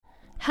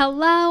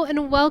Hello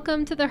and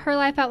welcome to the Her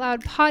Life Out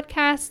Loud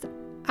podcast.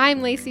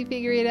 I'm Lacey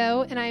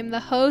Figueredo and I'm the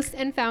host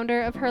and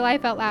founder of Her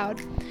Life Out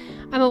Loud.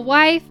 I'm a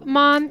wife,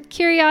 mom,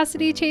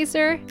 curiosity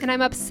chaser, and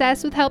I'm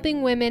obsessed with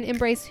helping women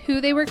embrace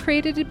who they were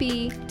created to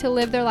be to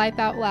live their life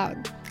out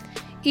loud.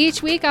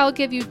 Each week I'll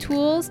give you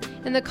tools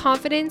and the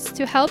confidence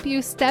to help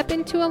you step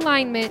into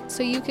alignment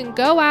so you can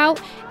go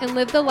out and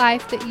live the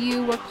life that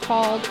you were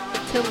called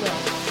to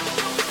live.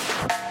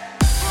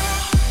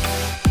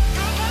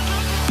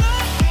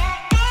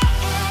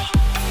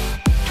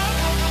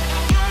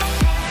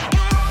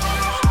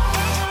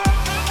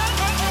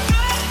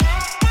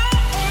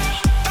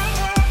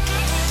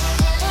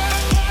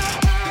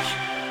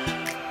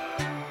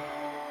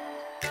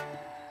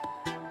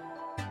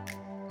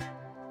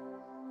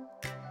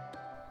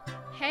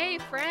 Hey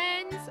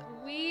friends,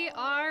 we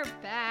are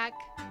back.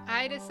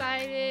 I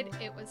decided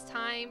it was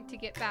time to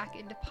get back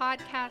into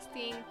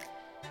podcasting.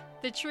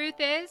 The truth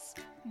is,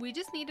 we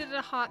just needed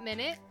a hot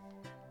minute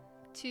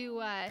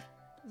to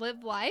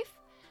live life.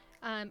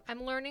 I'm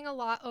learning a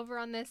lot over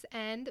on this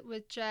end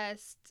with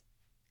just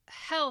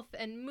health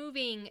and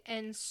moving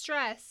and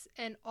stress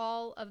and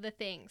all of the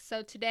things.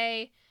 So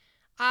today,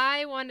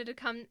 I wanted to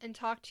come and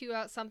talk to you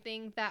about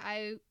something that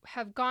I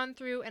have gone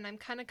through and I'm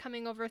kind of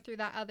coming over through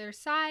that other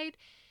side.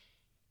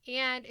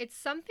 And it's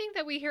something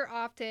that we hear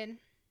often,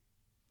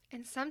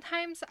 and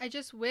sometimes I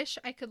just wish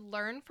I could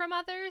learn from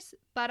others,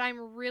 but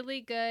I'm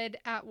really good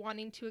at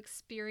wanting to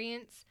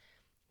experience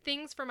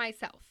things for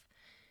myself.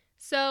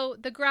 So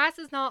the grass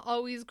is not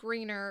always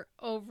greener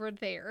over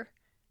there.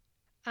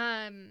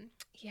 How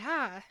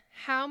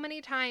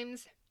many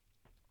times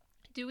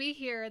do we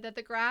hear that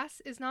the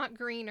grass is not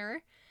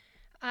greener?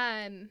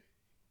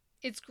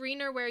 It's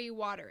greener where you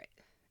water it.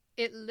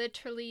 It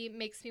literally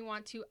makes me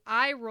want to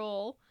eye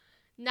roll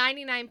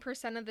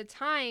 99% of the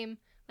time,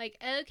 like,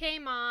 okay,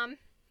 mom,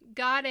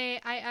 got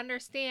it, I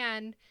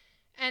understand.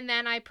 And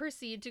then I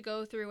proceed to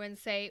go through and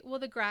say, well,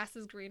 the grass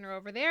is greener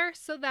over there,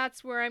 so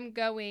that's where I'm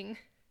going.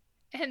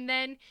 And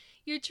then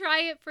you try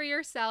it for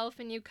yourself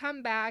and you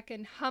come back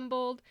and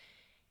humbled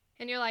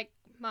and you're like,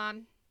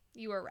 Mom,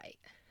 you were right.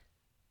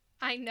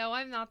 I know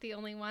I'm not the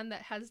only one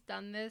that has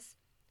done this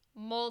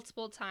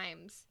multiple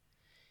times.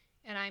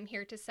 And I'm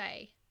here to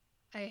say,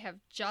 I have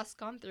just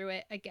gone through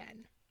it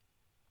again.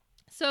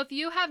 So if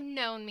you have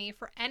known me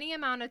for any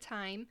amount of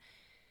time,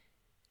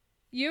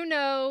 you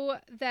know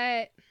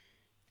that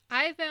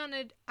I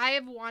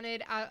have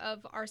wanted out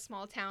of our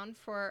small town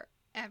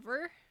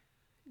forever.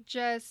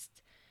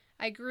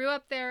 I grew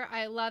up there.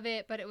 I love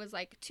it, but it was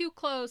like too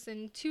close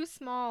and too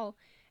small.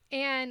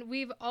 And I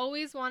have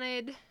always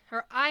wanted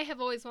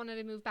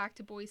to move back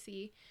to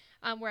Boise,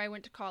 where I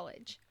went to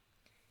college.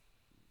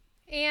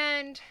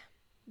 And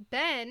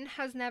Ben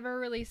has never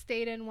really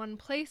stayed in one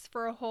place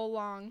for a whole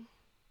lot.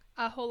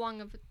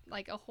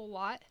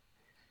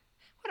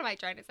 What am I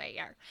trying to say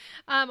here?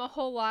 A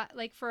whole lot,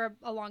 like for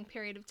a long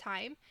period of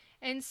time.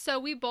 And so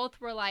we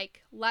both were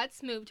like,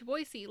 let's move to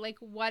Boise. Like,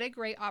 what a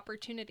great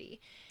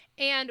opportunity.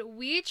 And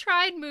we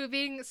tried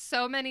moving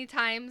so many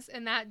times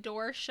and that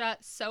door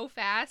shut so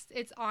fast.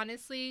 It's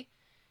honestly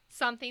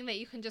something that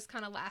you can just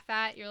kind of laugh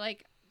at. You're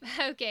like,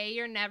 okay,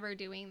 you're never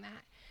doing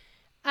that.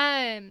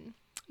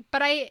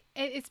 But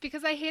it's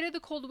because I hated the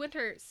cold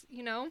winters,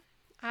 you know?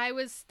 I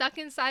was stuck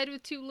inside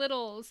with two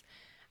littles.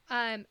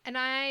 But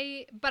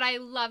I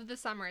loved the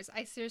summers.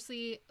 I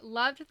seriously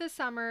loved the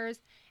summers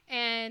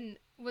and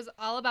was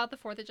all about the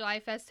 4th of July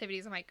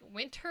festivities. I'm like,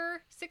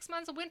 6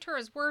 months of winter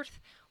is worth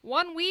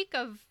 1 week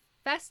of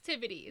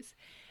festivities.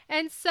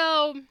 And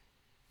so,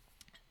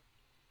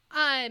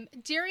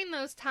 during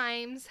those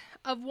times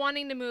of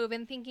wanting to move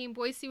and thinking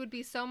Boise would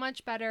be so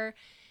much better,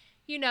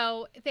 you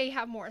know, they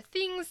have more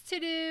things to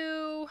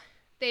do.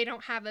 They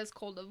don't have as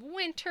cold of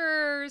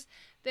winters.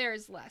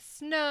 There's less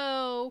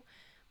snow.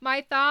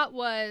 My thought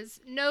was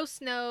no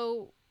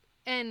snow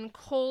and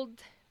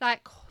cold,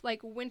 that like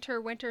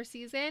winter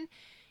season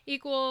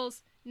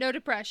equals no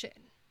depression.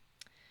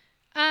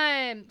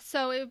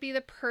 So it would be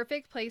the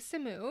perfect place to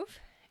move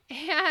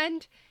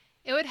and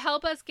it would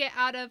help us get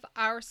out of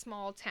our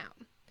small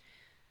town.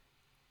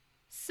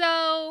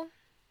 So,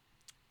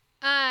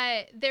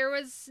 there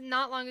was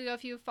not long ago,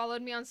 if you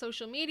followed me on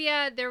social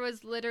media, there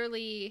was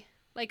literally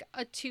like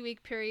a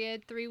 2-week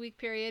period, 3-week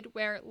period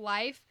where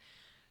life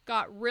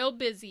got real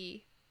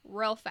busy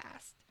real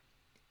fast.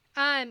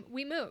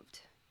 We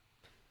moved.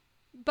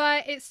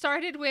 But it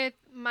started with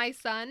my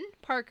son,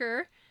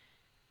 Parker,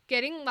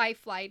 getting life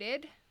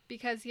flighted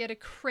because he had a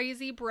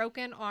crazy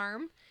broken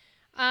arm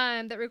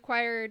that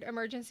required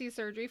emergency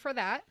surgery for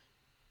that.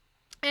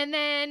 And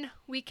then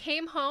we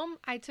came home.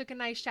 I took a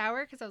nice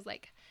shower because I was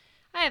like,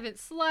 I haven't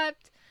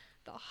slept.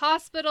 The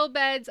hospital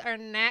beds are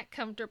not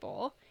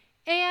comfortable.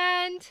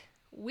 And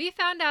we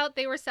found out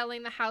they were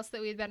selling the house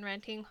that we had been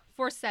renting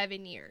for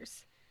 7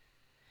 years.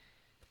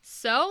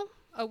 So,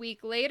 a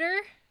week later,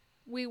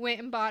 we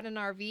went and bought an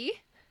RV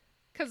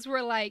because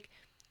we're like,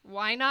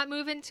 why not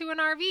move into an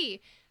RV?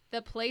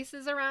 The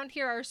places around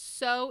here are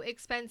so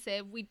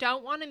expensive. We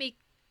don't want to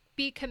be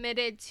be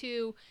committed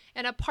to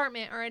an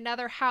apartment or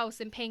another house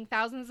and paying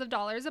thousands of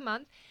dollars a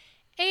month.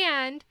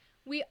 And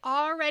we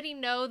already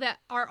know that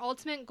our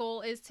ultimate goal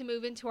is to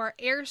move into our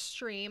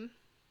Airstream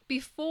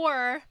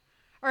before,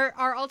 or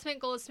our ultimate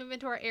goal is to move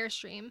into our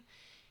Airstream.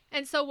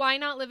 And so why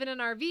not live in an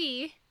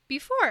RV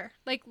before?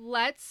 Like,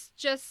 why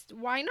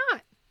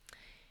not?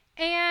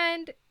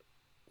 And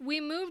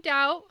we moved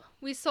out.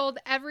 We sold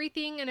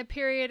everything in a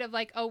period of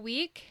like a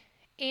week,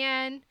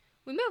 and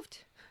we moved.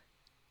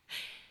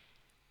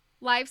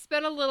 Life's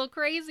been a little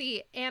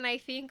crazy, and I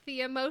think the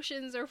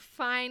emotions are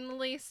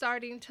finally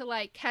starting to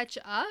like catch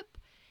up.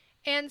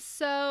 And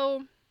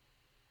so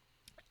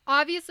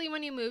obviously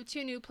when you move to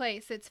a new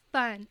place, it's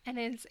fun and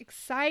it's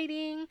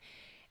exciting,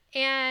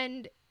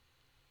 and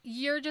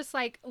you're just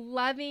like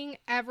loving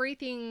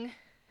everything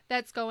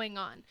that's going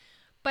on.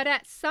 But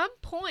at some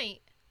point,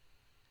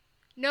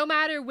 no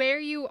matter where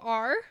you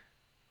are,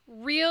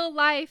 real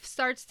life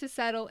starts to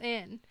settle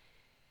in.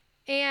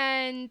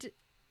 And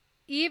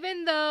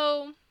even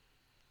though,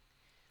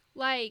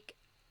 like,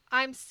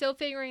 I'm still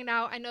figuring it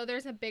out, I know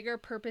there's a bigger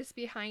purpose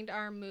behind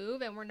our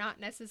move, and we're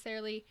not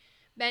necessarily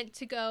meant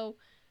to go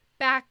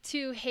back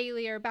to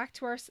Haley or back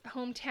to our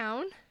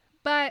hometown.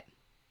 But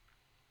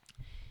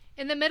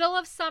in the middle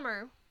of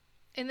summer,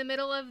 in the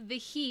middle of the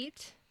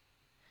heat,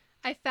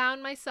 I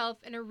found myself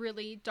in a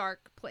really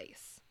dark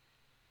place.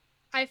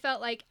 I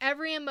felt like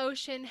every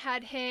emotion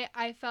had hit.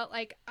 I felt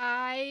like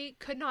I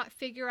could not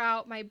figure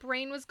out. My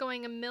brain was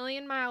going a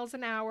million miles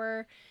an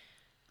hour.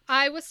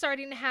 I was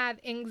starting to have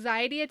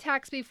anxiety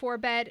attacks before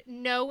bed,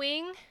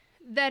 knowing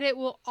that it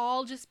will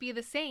all just be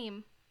the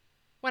same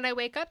when I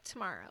wake up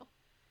tomorrow.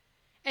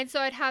 And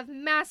so I'd have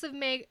massive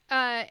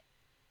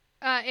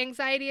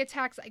anxiety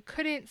attacks. I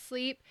couldn't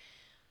sleep.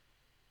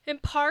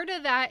 And part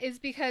of that is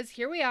because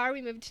here we are,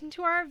 we moved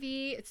into our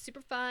RV, it's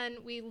super fun,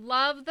 we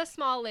love the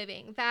small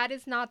living, that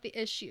is not the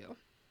issue.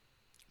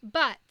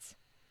 But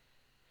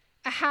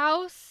a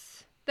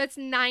house that's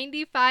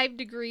 95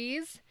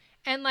 degrees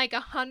and like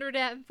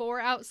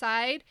 104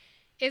 outside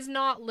is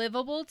not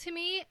livable to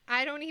me.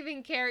 I don't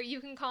even care.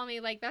 You can call me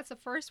like, that's a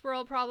first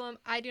world problem.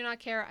 I do not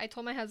care. I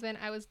told my husband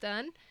I was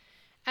done,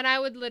 and I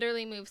would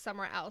literally move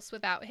somewhere else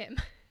without him.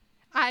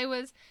 I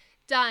was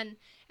done.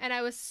 And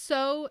I was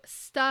so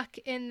stuck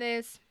in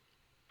this,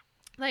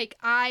 like,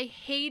 I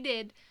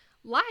hated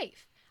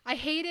life.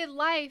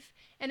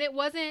 And it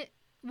wasn't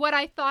what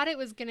I thought it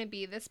was going to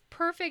be. This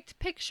perfect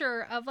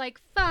picture of like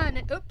fun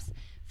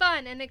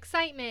and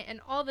excitement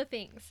and all the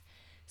things.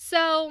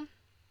 So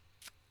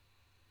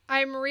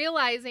I'm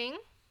realizing,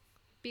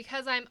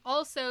 because I'm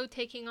also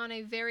taking on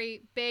a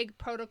very big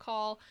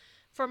protocol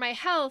for my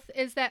health,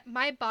 is that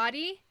my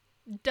body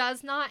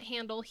does not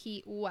handle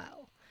heat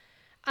well.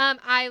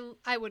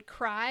 I would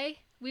cry.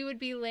 We would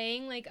be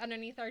laying like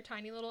underneath our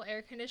tiny little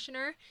air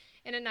conditioner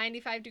in a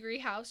 95-degree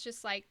house,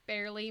 just like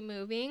barely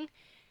moving.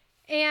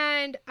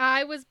 And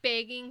I was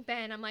begging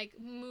Ben, I'm like,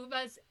 move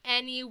us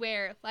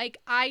anywhere. Like,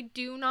 I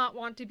do not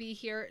want to be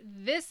here.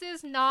 This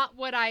is not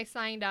what I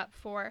signed up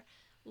for.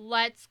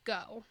 Let's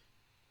go.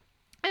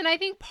 And I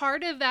think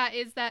part of that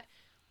is that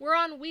we're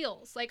on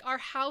wheels. Like, our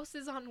house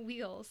is on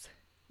wheels.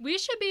 We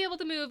should be able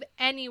to move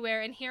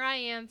anywhere. And here I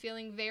am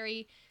feeling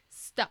very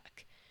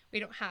stuck. We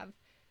don't have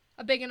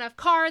a big enough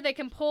car that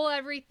can pull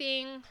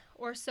everything,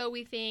 or so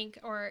we think,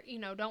 or,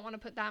 don't want to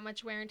put that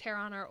much wear and tear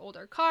on our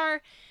older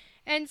car.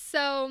 And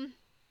so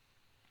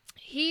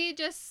he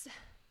just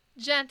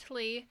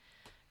gently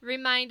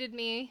reminded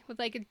me with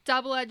like a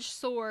double-edged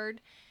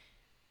sword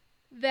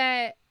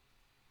that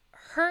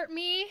hurt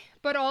me,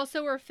 but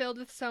also were filled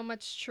with so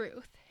much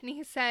truth. And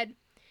he said,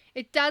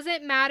 it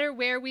doesn't matter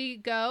where we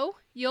go,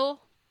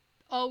 you'll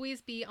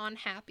always be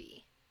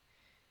unhappy.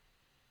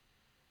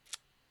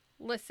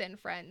 Listen,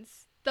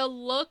 friends, the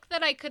look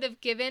that I could have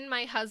given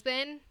my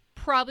husband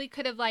probably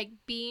could have like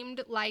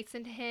beamed lights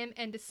into him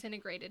and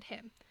disintegrated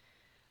him.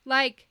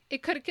 Like,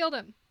 it could have killed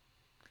him.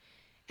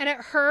 And it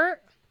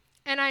hurt,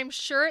 and I'm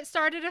sure it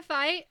started a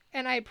fight,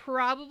 and I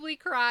probably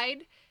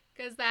cried,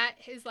 because that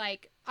is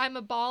like, I'm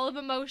a ball of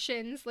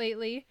emotions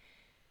lately.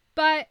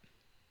 But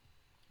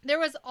there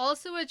was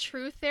also a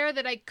truth there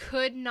that I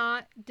could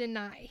not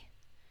deny.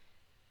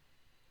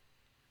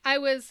 I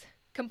was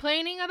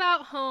complaining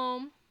about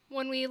home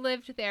when we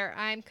lived there.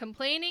 I'm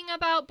complaining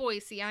about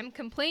Boise. I'm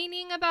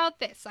complaining about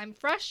this. I'm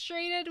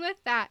frustrated with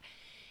that.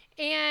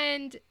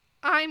 And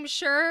I'm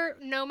sure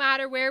no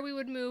matter where we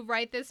would move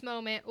right this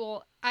moment,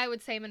 well, I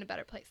would say I'm in a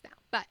better place now.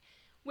 But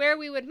where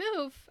we would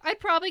move, I'd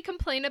probably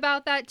complain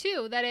about that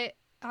too. That it,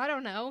 I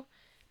don't know,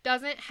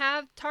 doesn't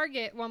have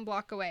Target 1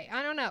 block away.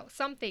 I don't know.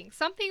 Something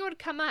would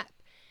come up.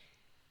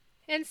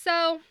 And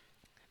so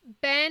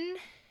Ben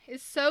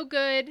is so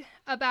good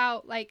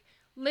about like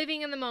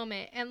living in the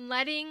moment and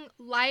letting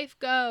life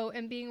go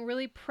and being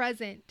really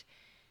present.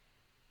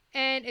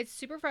 And it's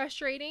super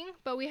frustrating,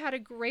 but we had a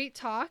great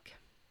talk.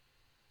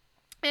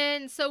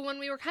 And so when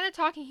we were kind of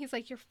talking, he's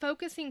like, you're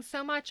focusing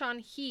so much on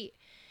heat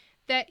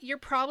that you're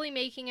probably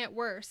making it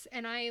worse.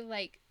 And I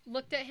like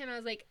looked at him. I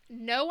was like,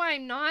 no,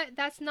 I'm not.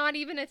 That's not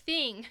even a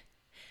thing.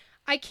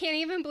 I can't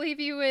even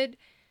believe you would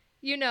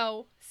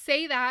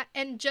say that.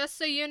 And just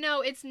so you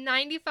know, it's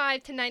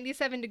 95 to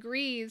 97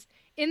 degrees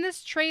in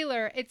this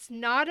trailer. It's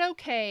not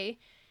okay.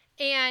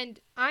 And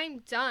I'm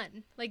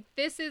done. Like,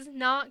 this is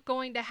not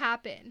going to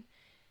happen.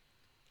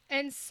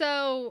 And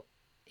so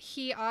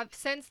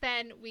since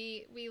then,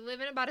 we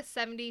live in about a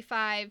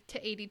 75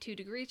 to 82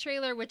 degree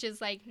trailer, which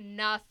is like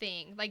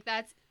nothing. Like,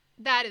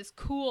 that is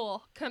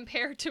cool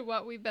compared to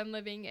what we've been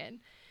living in.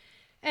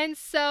 And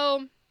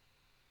so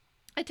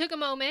I took a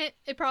moment.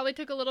 It probably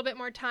took a little bit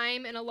more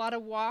time and a lot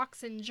of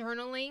walks and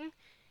journaling.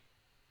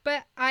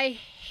 But I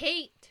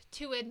hate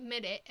to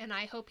admit it, and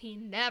I hope he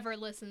never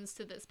listens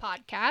to this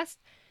podcast.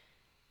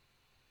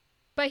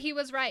 But he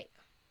was right.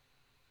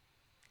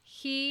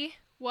 He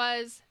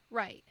was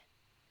right.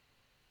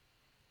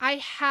 I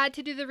had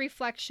to do the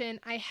reflection.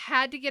 I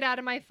had to get out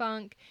of my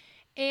funk.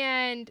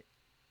 And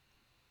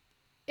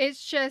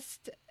it's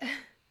just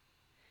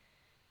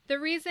the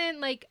reason,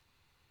 like,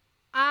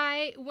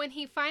 when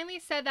he finally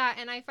said that,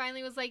 and I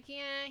finally was like,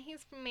 yeah,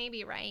 he's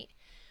maybe right.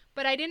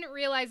 But I didn't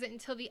realize it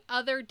until the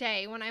other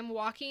day when I'm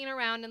walking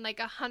around in like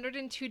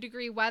 102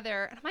 degree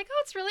weather. And I'm like,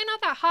 oh, it's really not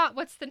that hot.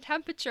 What's the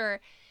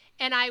temperature?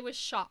 And I was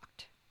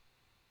shocked.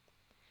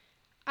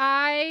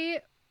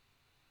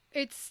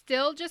 It's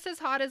still just as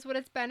hot as what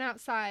it's been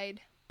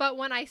outside. But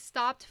when I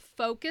stopped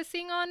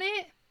focusing on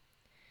it,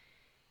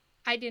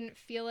 I didn't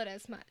feel it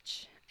as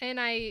much. And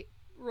I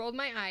rolled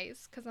my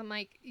eyes because I'm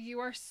like, you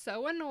are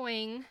so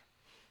annoying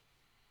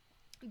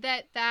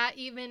that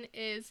even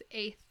is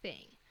a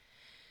thing.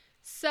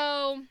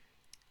 So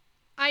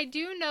I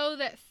do know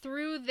that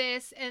through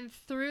this and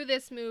through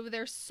this move,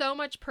 there's so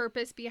much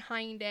purpose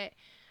behind it.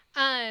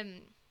 I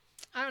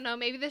don't know,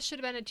 maybe this should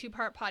have been a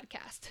 2-part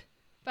podcast,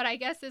 but I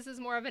guess this is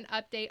more of an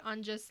update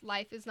on just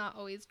life is not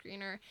always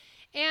greener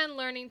and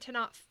learning to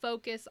not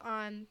focus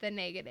on the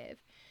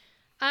negative.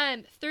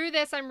 Through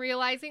this, I'm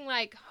realizing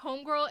like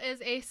homegirl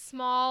is a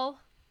small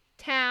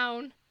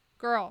town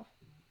girl.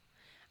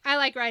 I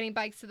like riding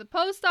bikes to the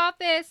post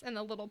office and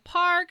the little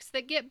parks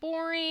that get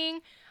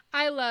boring.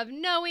 I love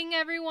knowing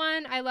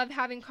everyone. I love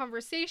having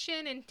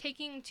conversation and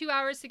taking 2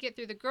 hours to get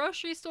through the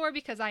grocery store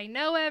because I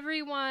know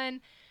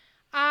everyone.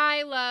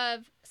 I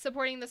love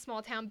supporting the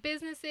small town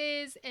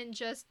businesses and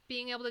just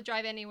being able to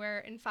drive anywhere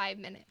in 5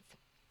 minutes.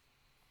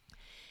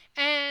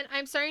 And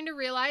I'm starting to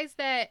realize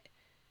that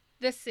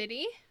the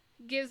city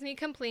gives me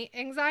complete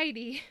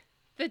anxiety.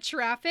 The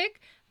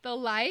traffic, the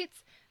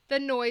lights, the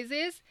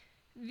noises,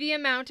 the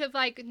amount of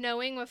like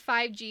knowing what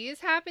 5G is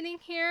happening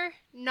here,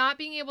 not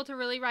being able to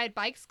really ride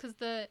bikes because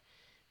the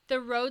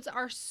roads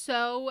are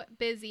so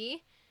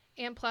busy,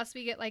 and plus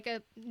we get like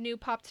a new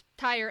popped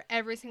tire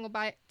every single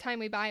time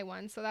we buy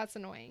one, so that's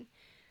annoying.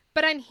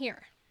 But I'm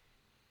here.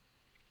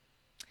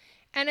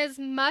 And as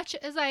much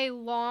as I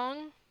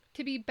long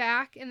to be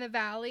back in the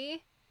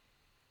valley,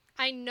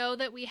 I know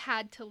that we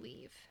had to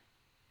leave.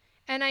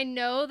 And I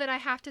know that I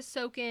have to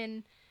soak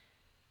in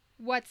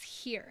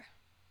what's here.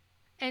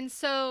 And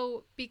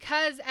so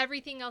because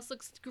everything else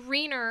looks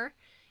greener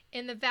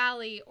in the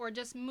valley or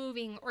just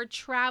moving or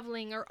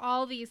traveling or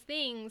all these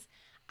things,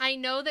 I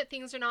know that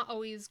things are not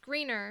always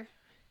greener.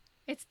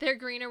 They're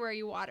greener where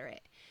you water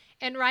it.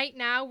 And right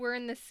now we're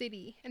in the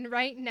city. And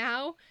right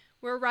now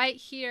we're right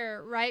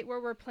here, right where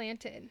we're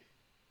planted.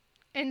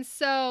 And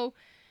so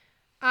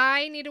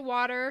I need to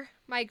water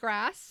my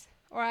grass,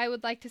 or I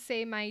would like to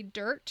say my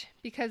dirt,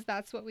 because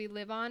that's what we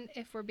live on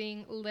if we're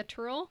being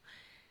literal.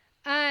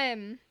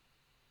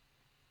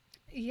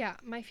 Yeah,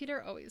 my feet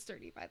are always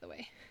dirty, by the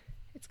way.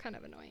 It's kind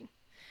of annoying.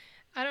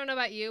 I don't know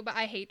about you, but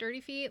I hate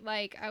dirty feet.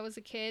 Like, I was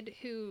a kid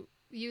who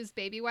used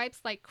baby wipes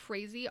like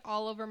crazy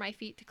all over my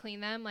feet to clean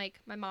them. Like,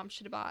 my mom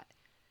should have bought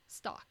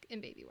stock in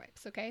baby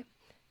wipes, okay?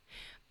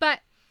 But,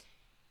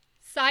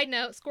 side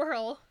note,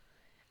 squirrel,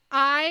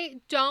 I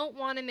don't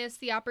want to miss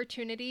the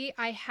opportunity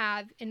I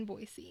have in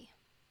Boise.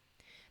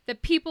 The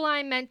people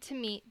I'm meant to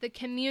meet, the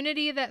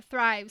community that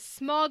thrives,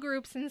 small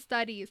groups and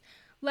studies,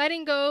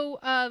 letting go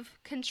of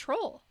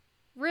control,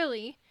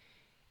 really,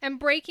 and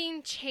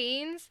breaking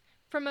chains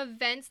from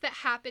events that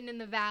happened in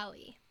the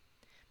valley.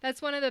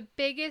 That's one of the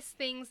biggest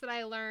things that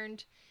I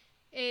learned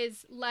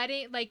is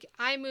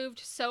I moved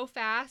so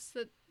fast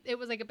that it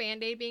was like a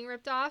Band-Aid being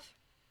ripped off.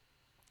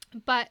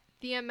 But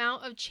the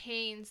amount of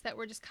chains that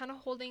were just kind of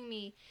holding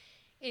me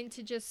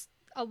into just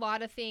a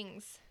lot of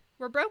things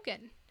were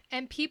broken.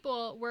 And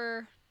people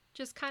were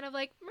just kind of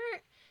like, meh.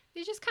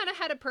 They just kind of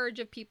had a purge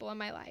of people in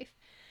my life.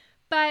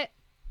 But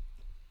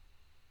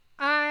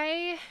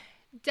I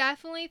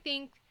definitely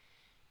think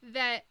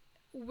that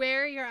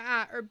where you're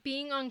at or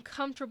being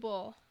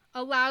uncomfortable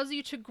allows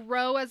you to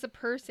grow as a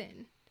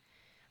person.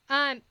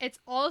 It's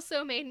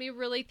also made me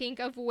really think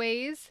of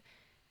ways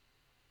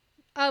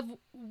of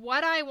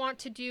what I want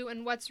to do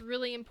and what's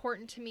really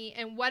important to me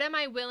and what am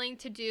I willing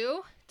to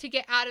do to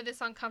get out of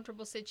this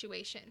uncomfortable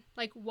situation.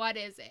 Like, what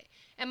is it?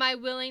 Am I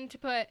willing to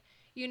put,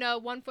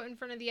 one foot in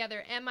front of the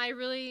other? Am I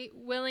really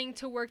willing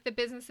to work the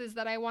businesses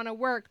that I want to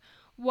work?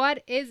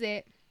 What is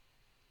it?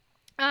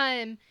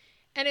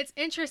 And it's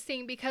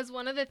interesting because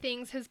one of the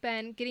things has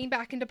been getting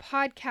back into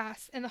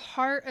podcasts and the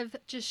heart of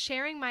just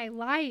sharing my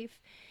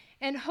life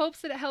in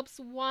hopes that it helps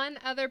one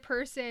other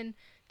person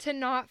to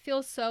not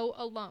feel so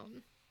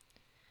alone.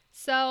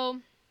 So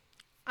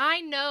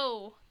I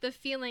know the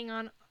feeling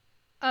of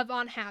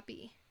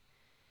unhappy.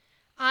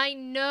 I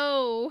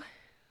know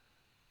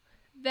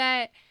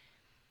that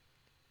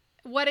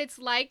what it's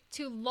like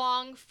to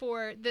long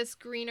for this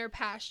greener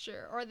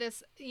pasture or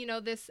this,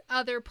 this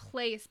other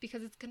place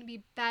because it's going to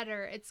be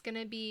better. It's going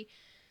to be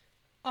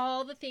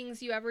all the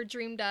things you ever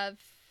dreamed of.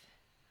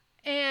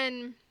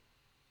 And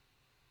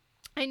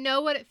I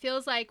know what it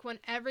feels like when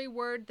every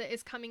word that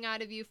is coming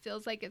out of you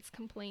feels like it's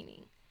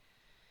complaining.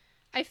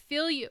 I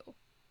feel you.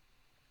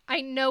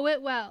 I know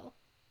it well.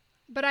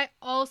 But I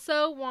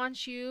also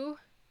want you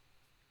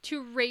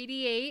to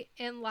radiate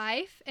in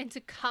life and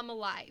to come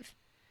alive.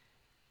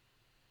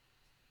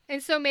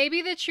 And so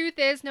maybe the truth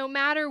is, no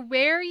matter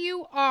where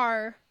you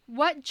are,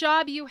 what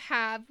job you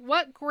have,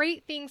 what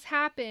great things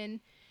happen,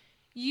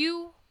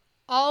 you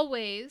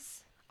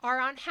always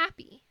are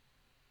unhappy.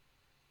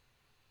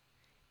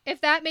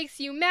 If that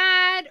makes you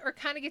mad or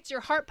kind of gets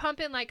your heart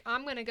pumping, like,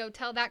 I'm going to go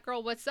tell that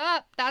girl what's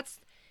up, that's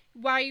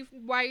why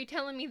are you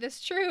telling me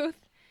this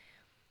truth?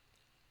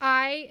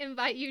 I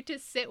invite you to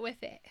sit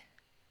with it.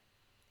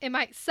 It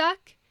might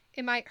suck.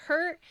 It might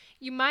hurt.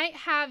 You might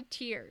have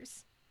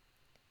tears.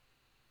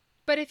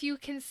 But if you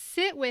can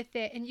sit with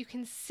it and you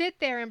can sit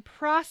there and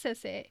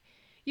process it,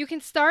 you can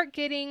start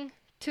getting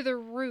to the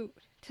root,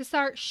 to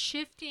start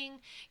shifting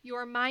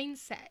your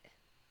mindset.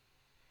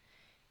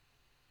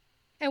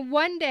 And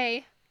one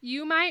day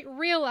you might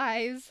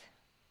realize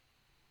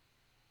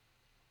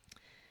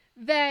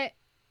that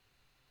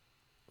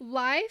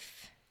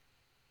life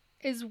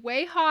is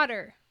way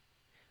hotter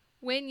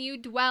when you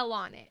dwell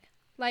on it.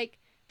 Like,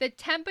 the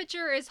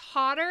temperature is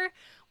hotter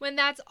when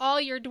that's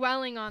all you're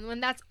dwelling on, when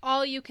that's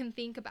all you can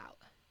think about.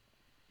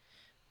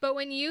 But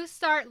when you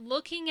start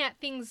looking at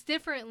things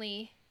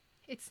differently,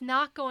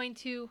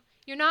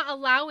 you're not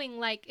allowing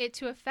like it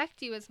to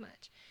affect you as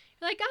much.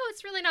 You're like, oh,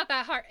 it's really not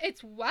that hard.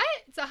 It's what?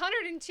 It's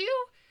 102?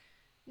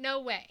 No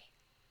way.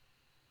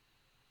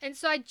 And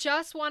so I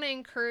just want to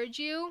encourage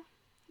you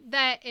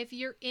that if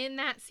you're in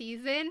that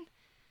season,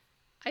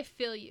 I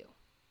feel you.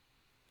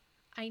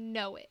 I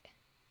know it.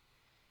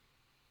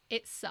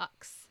 It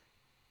sucks.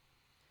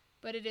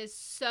 But it is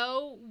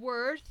so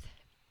worth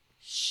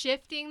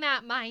shifting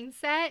that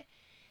mindset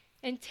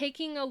and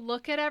taking a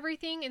look at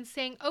everything and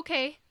saying,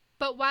 okay,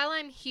 but while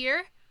I'm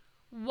here,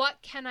 what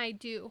can I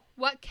do?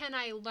 What can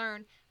I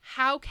learn?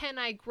 How can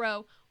I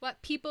grow?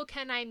 What people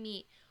can I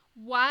meet?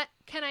 What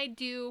can I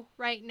do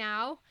right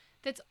now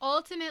that's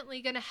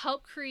ultimately going to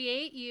help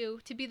create you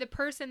to be the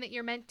person that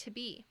you're meant to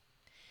be?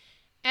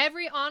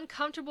 Every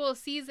uncomfortable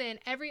season,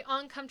 every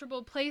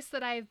uncomfortable place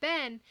that I've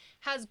been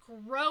has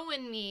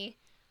grown me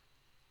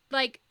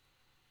like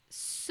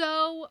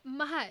so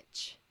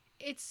much.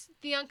 It's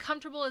the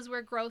uncomfortable is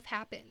where growth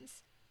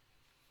happens.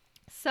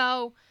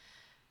 So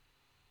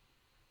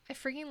I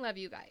freaking love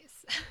you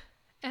guys.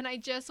 And I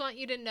just want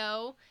you to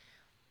know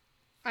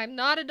I'm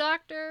not a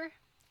doctor.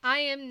 I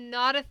am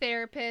not a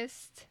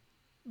therapist,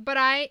 but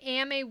I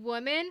am a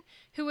woman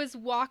who is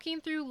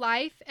walking through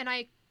life, and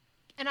I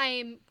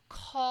am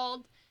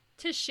called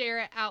to share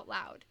it out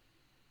loud.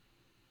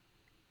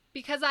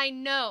 Because I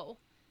know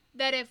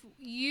that if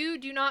you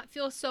do not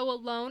feel so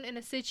alone in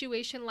a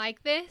situation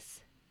like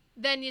this,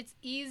 then it's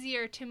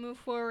easier to move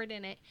forward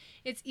in it.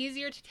 It's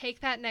easier to take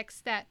that next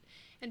step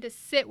and to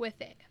sit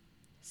with it.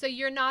 So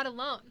you're not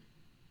alone.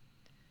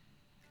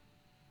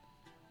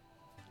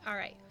 All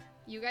right.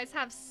 You guys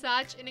have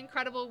such an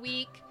incredible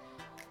week.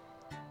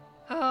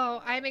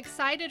 Oh, I'm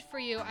excited for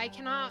you. I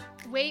cannot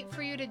wait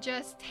for you to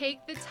just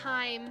take the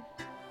time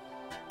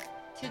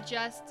to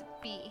just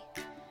be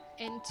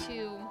and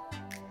to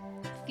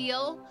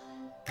feel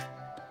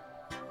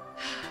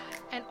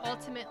and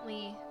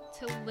ultimately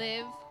to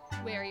live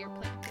where you're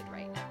planted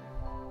right now.